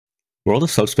World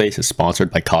of Subspace is sponsored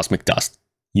by Cosmic Dust.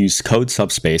 Use code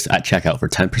Subspace at checkout for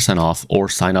 10% off or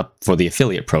sign up for the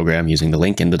affiliate program using the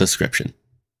link in the description.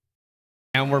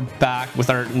 And we're back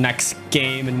with our next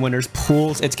game in winners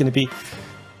pools. It's going to be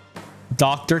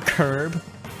Dr.Kirb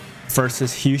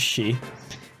versus Hyushi.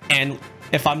 And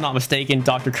if I'm not mistaken,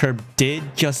 Dr.Kirb did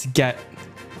just get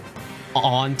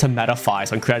on to Metafy,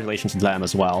 so congratulations to them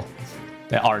as well.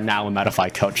 They are now a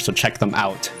Metafy coach, so check them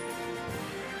out.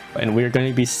 And we're going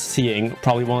to be seeing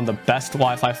probably one of the best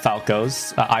Wi-Fi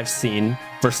Falcos I've seen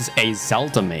versus a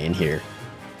Zelda main here.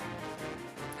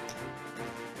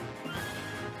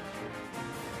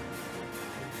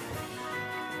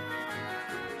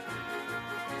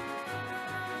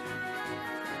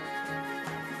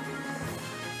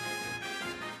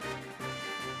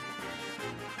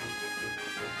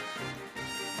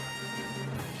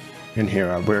 And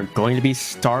here we're going to be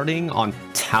starting on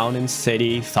Town and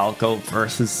City, Falco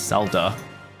versus Zelda.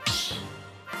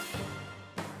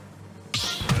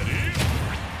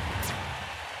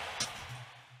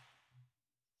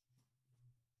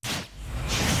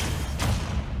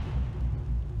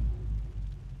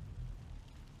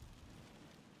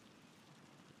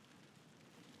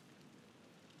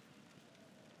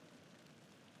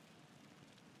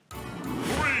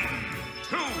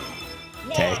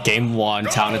 Okay, game one,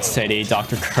 Town and City,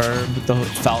 Dr.Kirb, the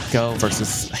Falco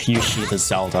versus Hyushi, the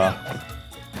Zelda.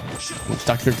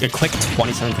 A quick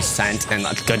 27% and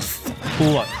a good...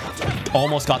 Ooh,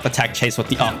 almost got the tech chase with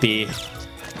the up B.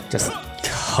 Just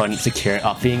couldn't secure it.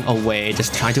 Up being away,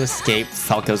 just trying to escape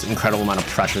Falco's incredible amount of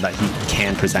pressure that he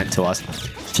can present to us.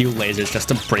 Few lasers just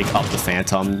to break up the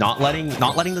Phantom. Not letting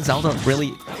the Zelda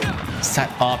really set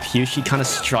up. Hyushi kind of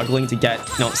struggling to get,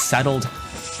 settled.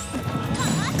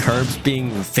 Kirb's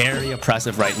being very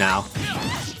oppressive right now.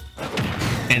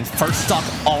 And first stock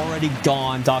already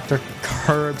gone.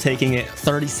 Dr.Kirb taking it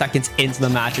 30 seconds into the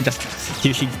match. And just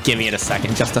Hyushi giving it a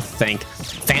second just to think.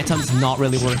 Phantom's not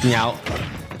really working out.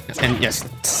 And just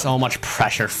so much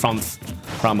pressure from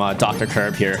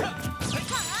Dr.Kirb here.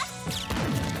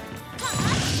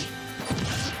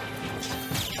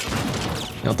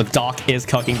 The Doc is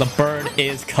cooking. The Bird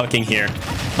is cooking here.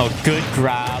 Oh, good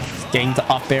grab. Getting the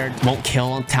up air. Won't kill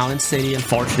on Town and City,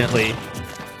 unfortunately,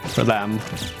 for them.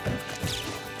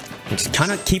 Just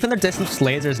kind of keeping their distance with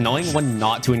lasers, knowing when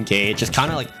not to engage. Just kind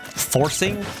of like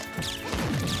forcing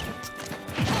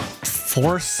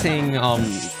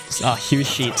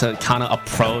Hyushi to kind of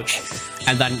approach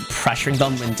and then pressuring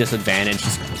them in disadvantage.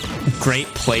 Just great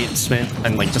placement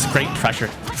and just great pressure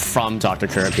from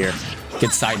Dr.Kirb here.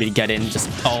 Good side B to get in, just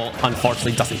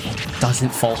unfortunately doesn't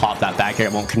full hop that back here.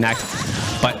 It won't connect,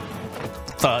 but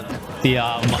the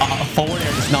forward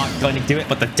air is not going to do it,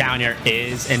 but the down air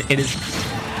is, and it is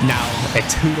now a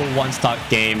 2-to-1 stock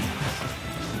game.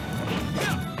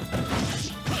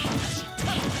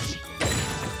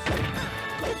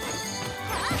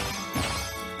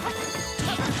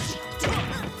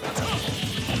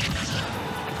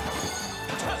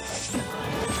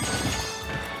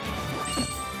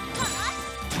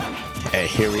 Okay,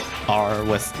 here we are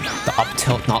with the up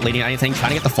tilt not leading anything, trying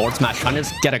to get the forward smash, trying to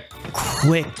just get a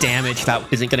quick damage that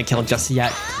isn't going to kill just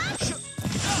yet.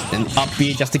 And up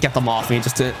B just to get them off me,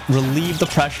 just to relieve the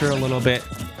pressure a little bit.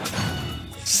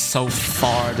 So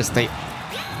far, they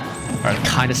are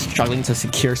kind of struggling to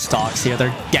secure stocks here.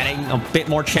 They're getting a bit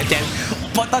more chip damage,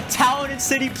 but the Town and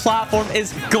City platform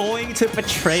is going to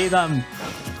betray them.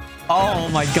 Oh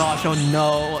my gosh, oh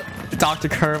no.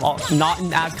 Dr.Kirb not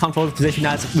in as comfortable a position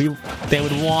as they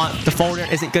would want. The forward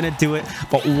air isn't going to do it,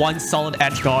 but one solid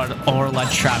edge guard or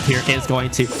ledge trap here is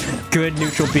going to. Good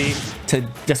neutral B to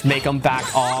just make them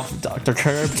back off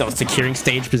Dr.Kirb, so securing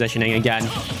stage positioning again.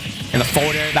 And the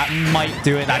forward air, that might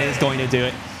do it. That is going to do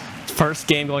it. First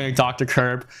game going to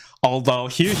Dr.Kirb, although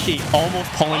Hyushi almost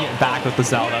pulling it back with the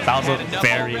Zelda. That was a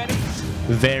very,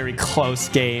 very close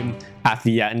game at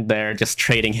the end there, just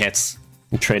trading hits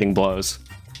and trading blows.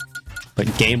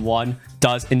 But game one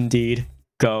does indeed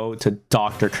go to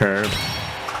Dr.Kirb.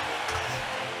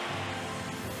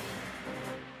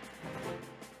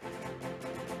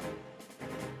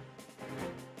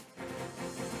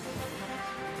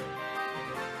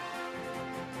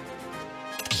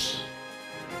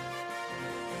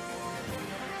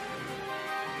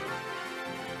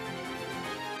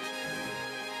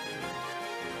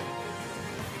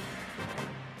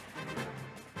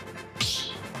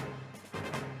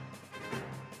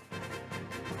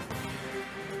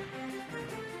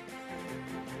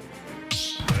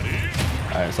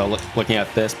 Alright, so looking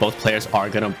at this, both players are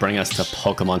going to bring us to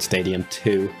Pokemon Stadium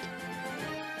 2.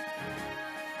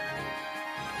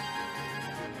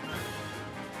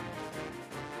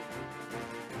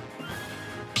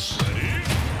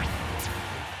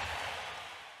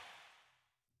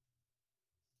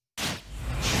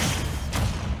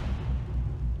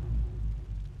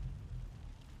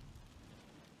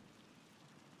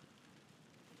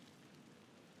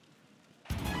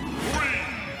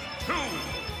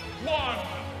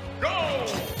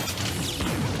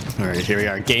 Alright, here we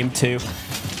are, game 2.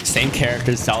 Same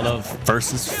characters, Zelda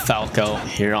versus Falco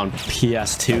here on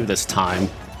PS2 this time.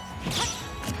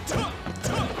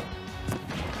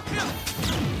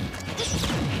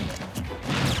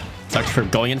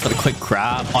 Dr.Kirb going in for the quick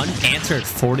grab, unanswered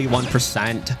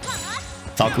 41%.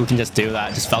 Falco can just do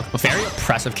that. Just Falco, a very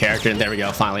oppressive character, and there we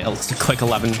go. Finally, it's a quick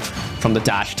 11 from the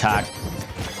dash attack.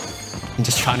 And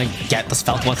just trying to get this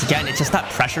Falco once again. It's just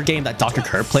that pressure game that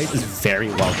Dr.Kirb plays is very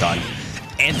well done.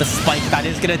 And the spike that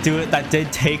is gonna do it. That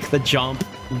did take the jump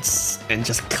and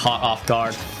just caught off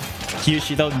guard.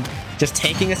 Hyushi though, just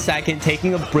taking a second,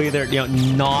 taking a breather. You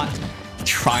know, not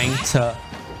trying to,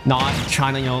 you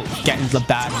know, get into the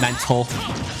bad mental.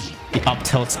 The up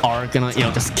tilts are gonna, you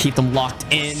know, just keep them locked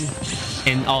in.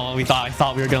 And oh, I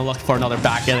thought we were gonna look for another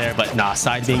back in there, but nah,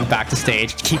 side being back to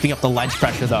stage, keeping up the ledge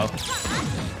pressure though.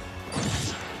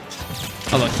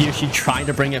 Although Hyushi trying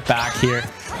to bring it back here,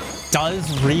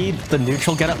 does read the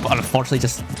neutral getup, but unfortunately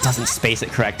just doesn't space it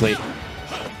correctly.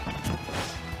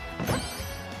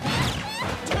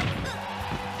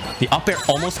 The up air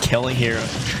almost killing here,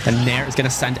 and Nair is gonna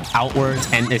send outwards,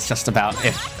 and it's just about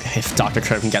if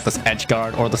Dr.Kirb can get this edge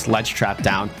guard or this ledge trap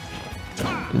down.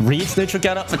 Reads neutral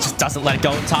getup, but just doesn't let it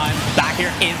go in time. Back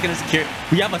here is gonna secure it.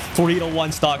 We have a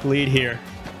 3-1 stock lead here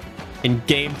in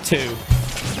game 2.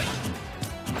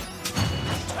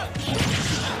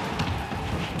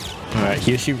 All right,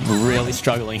 Hyushi really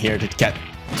struggling here to get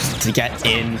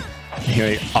in. Here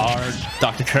we are,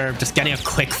 Dr.Kirb just getting a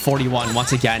quick 41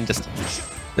 once again. Just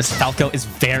this Falco is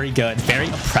very good, very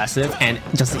oppressive, and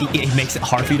just it makes it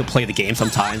hard for you to play the game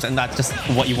sometimes. And that's just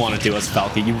what you want to do as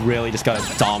Falco. You really just gotta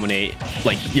dominate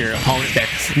like your opponent there.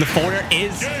 And the forwarder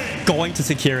is going to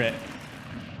secure it.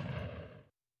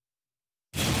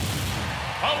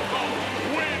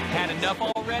 Had enough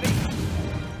already?